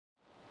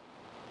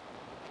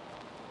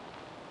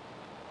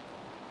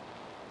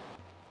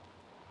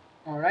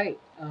Alright,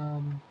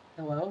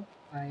 hello,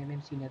 I am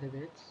MC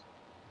Nethervids,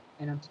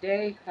 and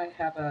today I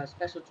have a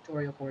special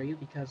tutorial for you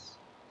because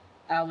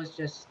I was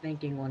just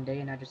thinking one day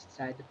and I just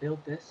decided to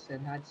build this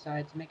and I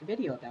decided to make a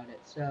video about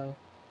it. So,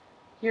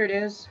 here it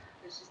is.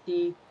 This is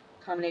the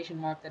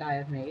combination lock that I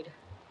have made.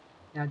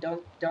 Now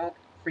don't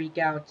freak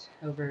out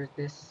over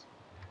this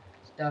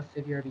stuff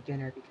if you're a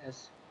beginner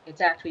because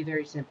it's actually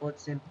very simple.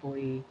 It's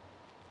simply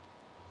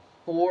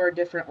 4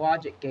 different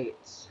logic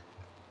gates.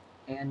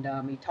 And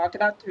we talked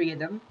about 3 of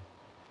them.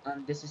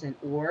 This is an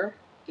OR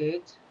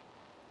gate.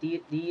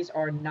 These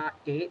are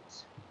NOT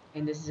gates,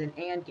 and this is an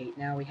AND gate.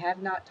 Now, we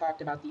have not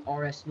talked about the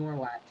RS NOR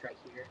latch right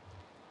here.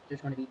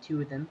 There's going to be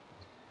 2 of them,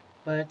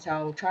 but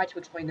I'll try to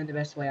explain them the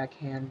best way I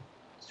can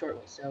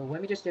shortly. So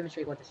let me just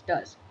demonstrate what this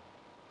does.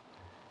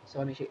 So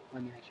let me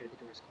make sure the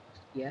door is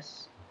closed.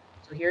 Yes.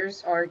 So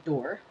here's our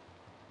door,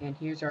 and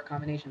here's our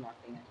combination lock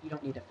thing. You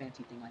don't need a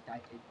fancy thing like I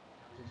did.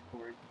 I was just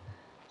bored.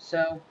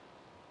 So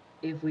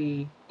if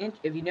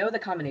you know the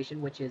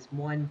combination, which is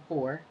 1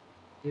 4,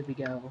 if we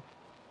go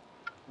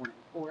 1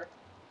 4,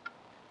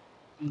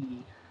 the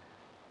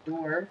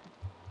door,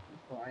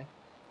 fly,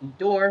 the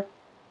door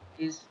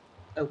is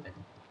open.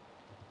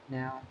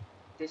 Now,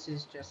 this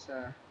is just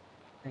a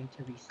thing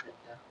to reset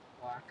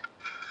the lock,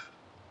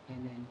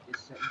 and then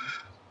this is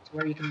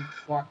where you can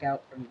walk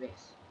out from your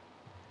base.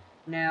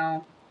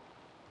 Now,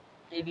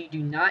 if you do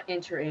not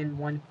enter in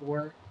 1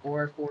 4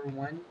 or 4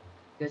 1,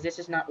 because this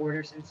is not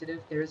order sensitive,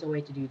 there is a way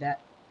to do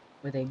that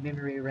with a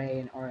memory array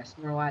and RS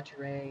NOR latch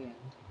array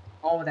and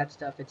all of that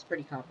stuff. It's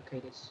pretty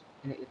complicated,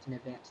 and it's an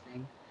advanced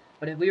thing.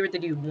 But if we were to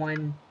do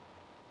 1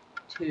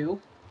 2,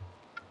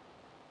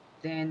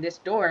 then this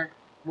door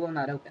will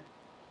not open.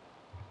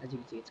 As you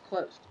can see, it's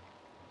closed.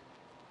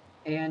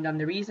 And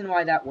the reason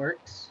why that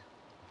works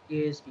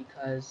is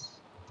because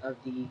of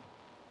the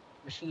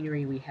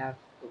machinery we have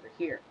over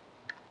here.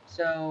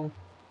 So,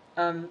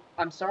 I'm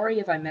sorry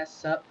if I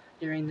mess up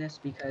during this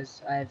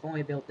because I've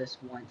only built this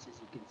once, as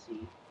you can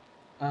see.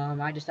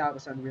 I just thought it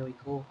was something really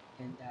cool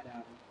and that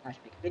I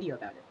should make a video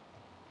about it.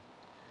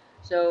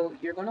 So,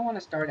 you're going to want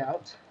to start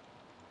out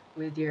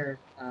with your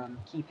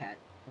keypad.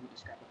 Let me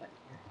just grab a button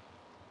here,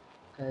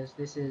 because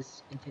this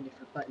is intended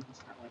for buttons,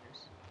 not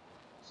letters.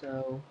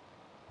 So,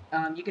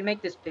 you can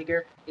make this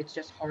bigger. It's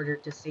just harder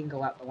to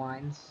single out the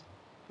lines.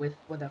 With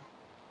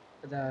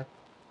a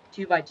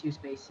 2x2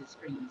 space, it's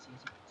pretty easy, as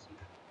you can see.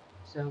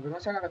 So we're going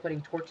to start out by putting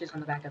torches on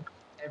the back of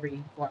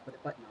every block with a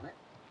button on it.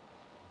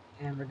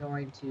 And we're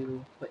going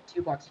to put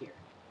 2 blocks here.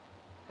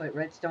 Put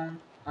redstone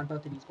on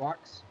both of these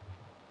blocks.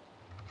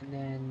 And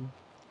then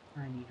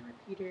I need a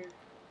repeater.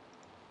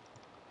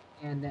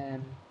 And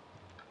then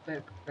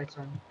put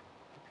redstone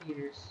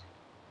repeaters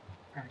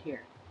around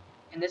here.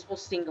 And this will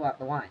single out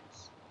the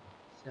lines.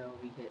 So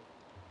we hit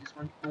this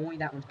one, only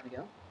that one's going to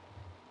go.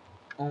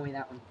 Only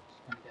that one's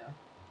going to go.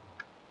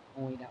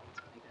 Only that one's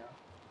going to go.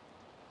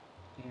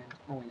 And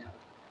only that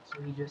one's going to go.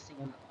 So we just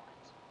single out the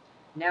lines.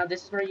 Now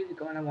this is where you're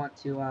going to want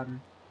to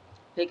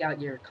pick out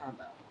your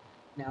combo.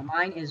 Now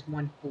mine is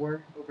 1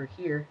 4 over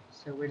here,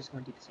 so we're just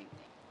going to do the same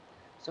thing.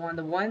 So on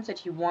the ones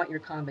that you want your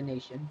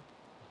combination,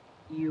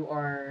 you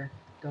are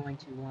going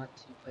to want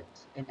to put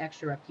an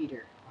extra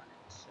repeater on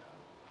it. So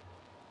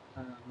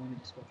let me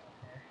just go up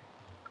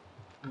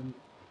there.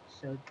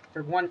 So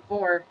for 1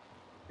 4,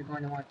 you're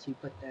going to want to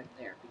put them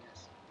there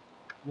because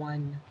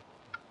 1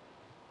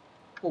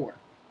 4,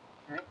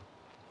 right?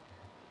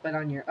 But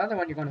on your other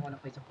one, you're going to want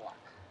to place a block.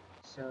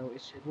 So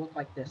it should look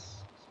like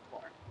this so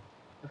far.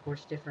 Of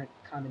course, different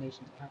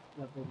combinations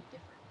will be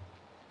different.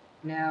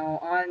 Now,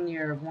 on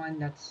your one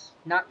that's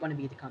not going to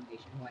be the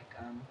combination, like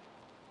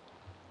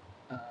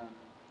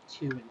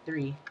 2 and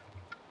 3,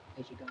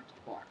 as you go into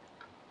the block,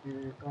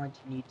 you're going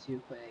to need to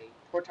put a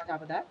torch on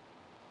top of that,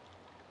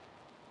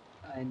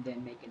 and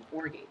then make an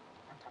OR gate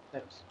on top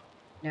of those.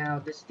 Now,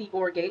 this is the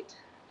OR gate.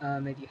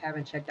 If you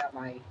haven't checked out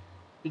my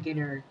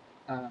beginner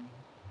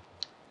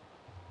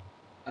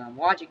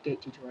logic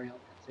gate tutorial,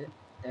 that's it,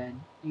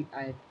 then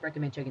I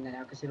recommend checking that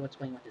out because it'll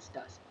explain what this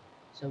does.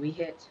 So we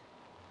hit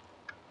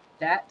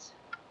that,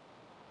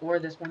 or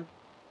this one,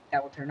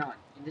 that will turn on.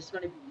 And this is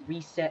going to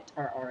reset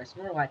our RS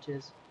NOR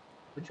latches,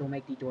 which will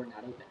make the door not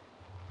open.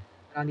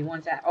 But on the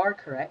ones that are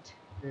correct,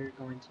 we're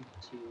going to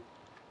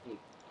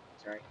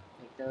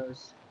make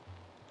those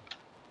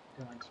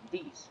go into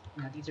these.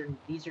 Now these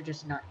are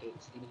just not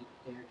gates.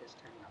 They're just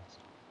turning off the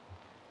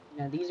screen.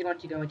 Now these are going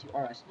to go into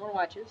RS NOR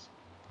latches,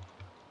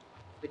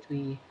 which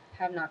we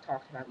have not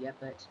talked about yet,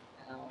 but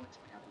I'll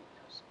explain how to make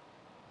those.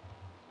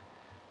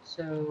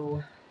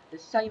 So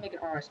this is how you make an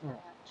RS NOR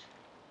latch.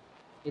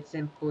 It's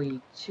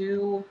simply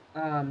 2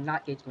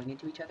 NOT gates going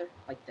into each other,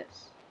 like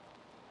this.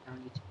 I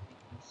don't need to make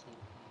the same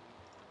thing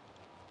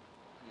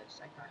on the other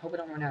side. I hope I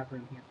don't run out of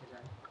room here, because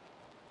I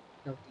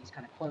built these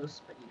kind of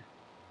close, but you know,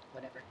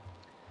 whatever.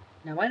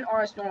 Now, what an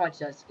RS NOR latch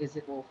does is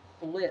it will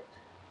flip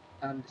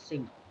the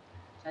signal.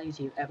 So as you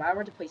see, if I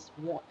were to place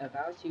one, if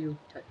I were to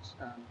touch,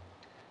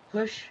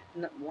 push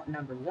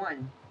number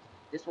 1,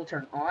 this will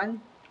turn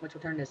on, which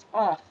will turn this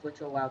off, which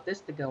will allow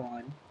this to go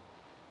on,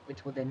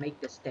 which will then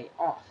make this stay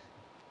off.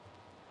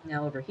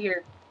 Now over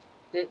here,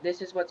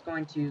 this is what's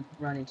going to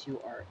run into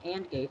our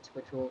AND gate,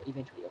 which will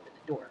eventually open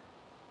the door.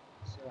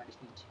 So I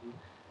just need to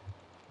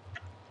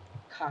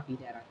copy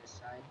that on this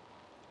side.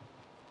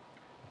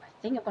 I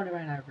think I'm going to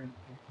run out of room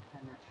here.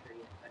 I'm not sure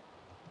yet, but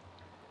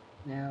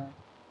now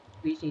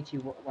we just need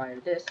to wire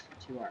this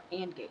to our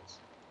AND gates,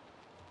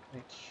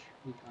 which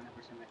we've gone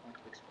over, so I'm not going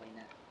to explain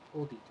that in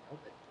full detail,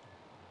 but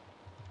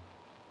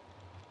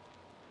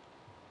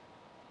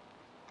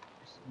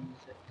there's some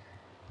music.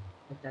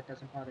 Hope that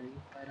doesn't bother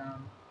you, but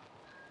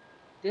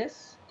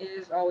this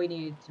is all we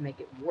need to make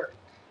it work.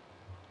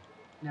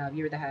 Now, if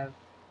you were to have,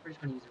 we're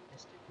just going to use a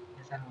piston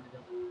because I don't want to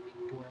build a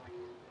big door like it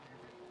is over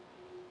there.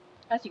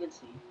 But as you can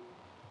see,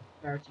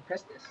 if I were to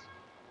press this,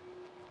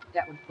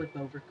 that would flip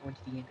over, go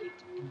into the AND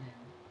gate, and then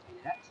do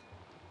that.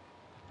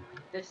 And if I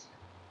hit this,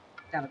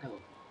 that would go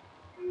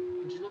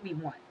open, which is what we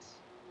want.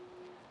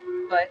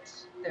 But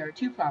there are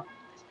two problems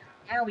with this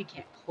now. Now we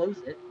can't close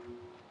it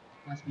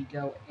once we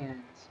go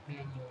and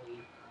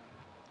manually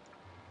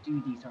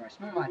do these RS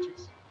small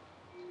latches,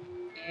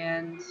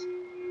 and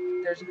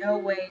there's no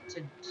way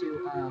to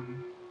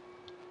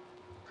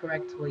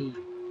correctly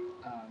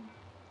how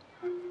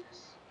do I put this?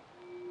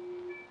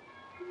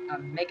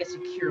 Make a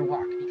secure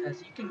lock,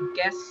 because you can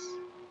guess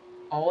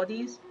all of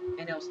these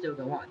and it'll still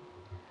go on.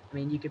 I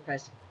mean, you could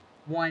press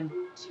 1,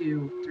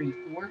 2, 3,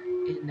 4,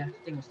 and the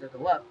thing will still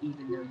go up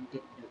even though you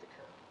didn't know the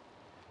code.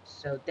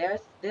 So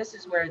this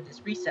is where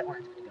this reset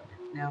line is going to go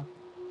in. Now,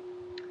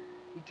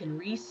 you can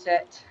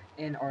reset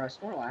in RS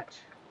Latch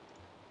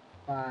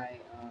by,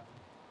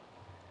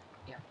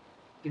 yeah,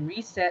 you can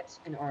reset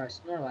an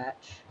RS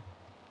Latch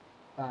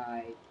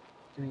by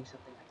doing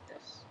something like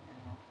this.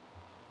 Now,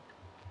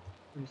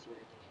 let me see what I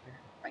did here.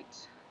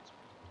 Right.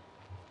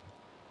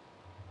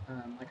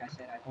 Like I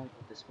said, I've only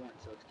built this one,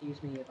 so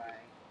excuse me if I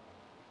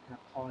kind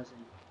of pause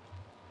and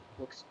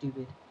look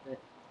stupid, but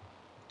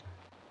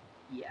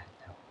yeah,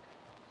 that'll work.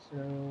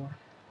 So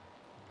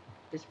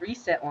this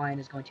reset line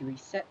is going to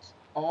reset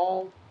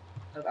all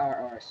of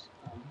our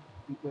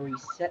will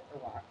reset the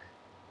lock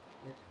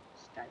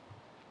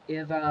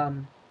if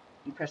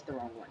you press the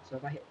wrong one. So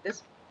if I hit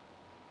this,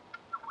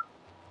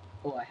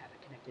 oh, I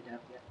haven't connected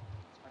up yet.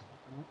 That's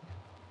my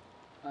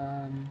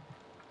fault.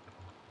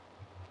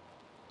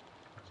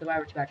 So if I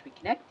were to actually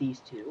connect these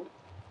two,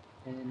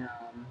 then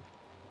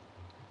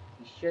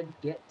we should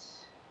get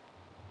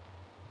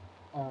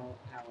all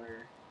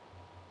our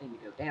thing to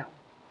go down.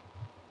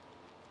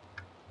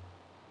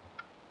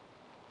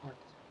 Not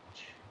this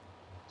much.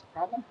 That's a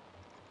problem.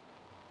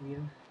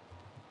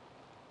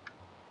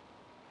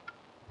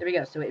 There we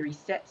go. So it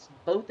resets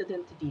both of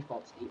them to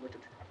default state, which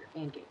will turn off your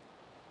AND gate.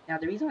 Now,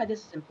 the reason why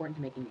this is important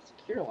to making a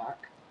secure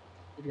lock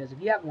is because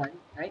if you have one,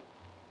 right,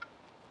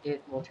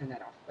 it will turn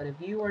that off. But if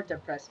you were to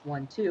press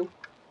 1, 2,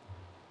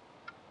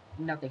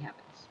 nothing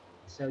happens.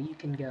 So you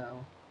can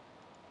go.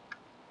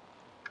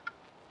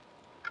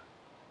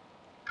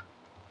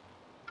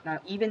 Now,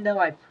 even though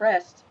I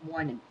pressed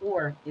 1 and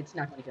 4, it's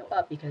not going to go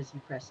up because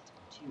you pressed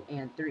 2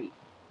 and 3.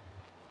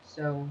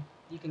 So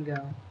you can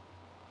go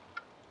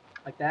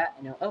like that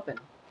and it'll open.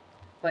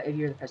 But if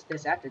you were to press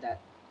this after that,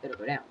 it'll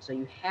go down. So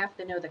you have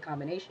to know the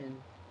combination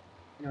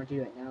in order to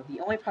do it. Now, the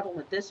only problem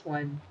with this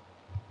one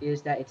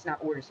is that it's not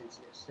order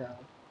sensitive. So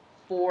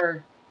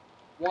 4,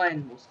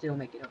 1 will still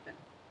make it open,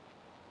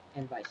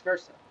 and vice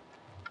versa.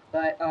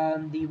 But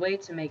the way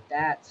to make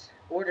that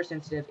order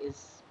sensitive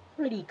is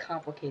pretty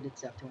complicated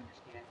stuff to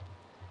understand.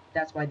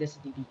 That's why this is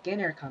the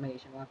beginner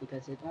combination lock,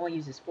 because it only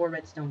uses 4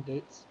 redstone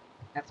gates.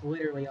 That's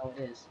literally all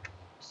it is.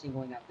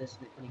 Singling out this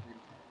and then putting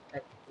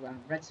in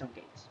redstone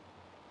gates.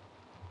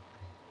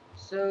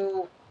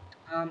 So,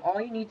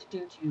 all you need to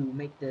do to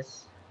make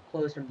this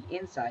close from the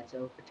inside,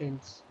 so pretend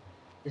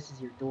this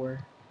is your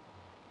door.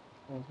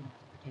 Well, you don't have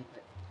to pretend,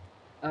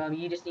 but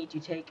you just need to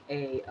take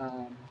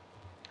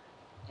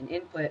an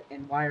input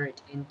and wire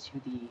it into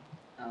the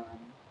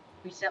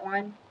reset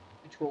line,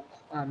 which will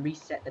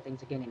reset the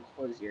things again and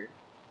close your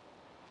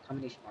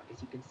combination lock,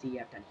 as you can see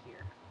I've done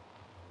here.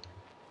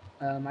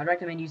 I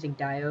recommend using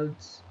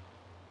diodes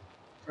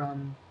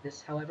from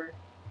this, however,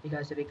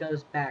 because if it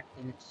goes back,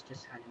 then it's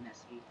just kind of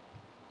messy.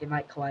 It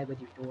might collide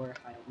with your door,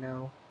 I don't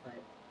know, but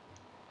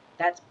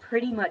that's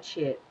pretty much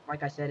it.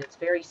 Like I said, it's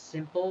very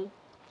simple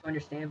to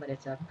understand, but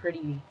it's a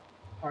pretty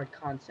hard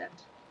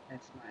concept.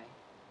 That's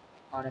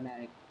my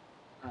automatic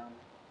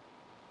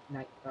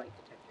night light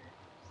detector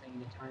saying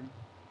the time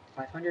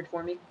 500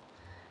 for me.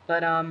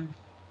 But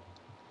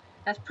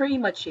that's pretty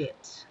much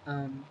it.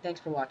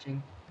 Thanks for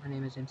watching. My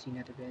name is MC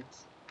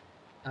Nethervids.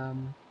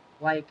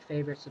 Like,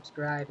 favorite,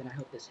 subscribe, and I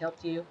hope this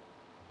helped you.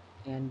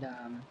 And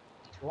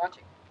thanks for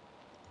watching.